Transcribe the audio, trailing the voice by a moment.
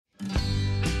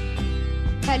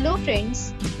Hello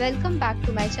friends, welcome back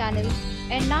to my channel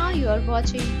and now you are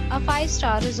watching a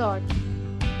 5-star resort.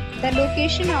 The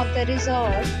location of the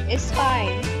resort is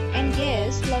fine and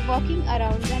guests love walking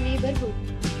around the neighborhood.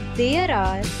 There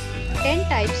are 10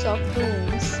 types of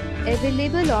rooms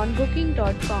available on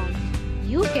booking.com.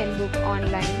 You can book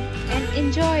online and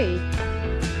enjoy it.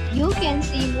 You can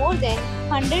see more than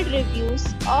 100 reviews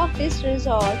of this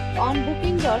resort on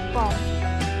booking.com.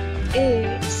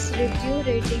 Its review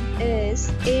rating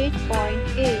is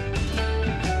 8.8,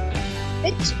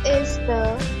 which is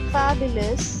the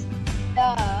fabulous.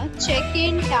 The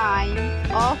check-in time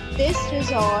of this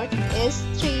resort is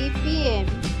 3 p.m.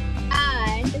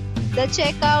 and the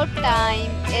checkout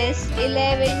time is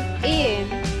 11 a.m.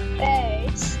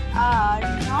 Pets are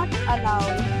not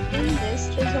allowed in this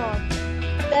resort.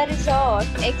 The resort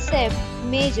accepts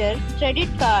major credit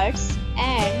cards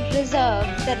and reserve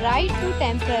the right to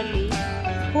temporarily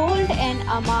hold an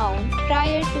amount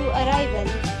prior to arrival.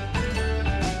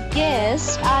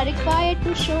 Guests are required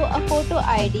to show a photo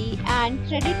ID and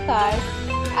credit card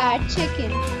at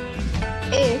check-in.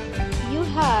 If you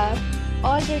have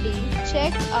already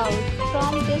checked out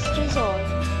from this resort,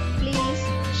 please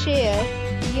share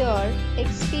your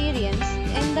experience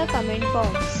in the comment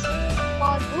box.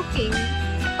 For booking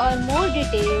or more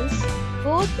details,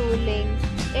 go to link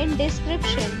in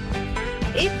description.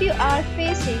 If you are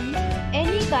facing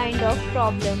any kind of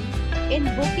problem in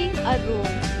booking a room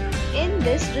in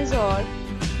this resort,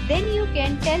 then you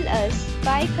can tell us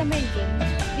by commenting.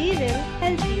 We will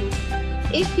help you.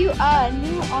 If you are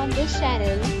new on this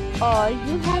channel or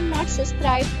you have not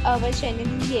subscribed our channel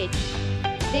yet,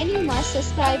 then you must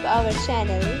subscribe our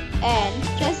channel and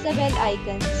press the bell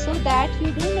icon so that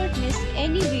you do not miss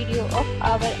any video of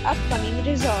our upcoming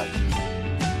resort.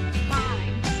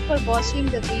 For watching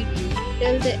the video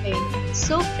till the end.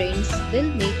 So friends,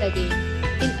 we'll meet again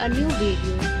in a new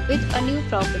video with a new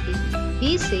property.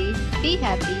 Be safe, be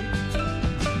happy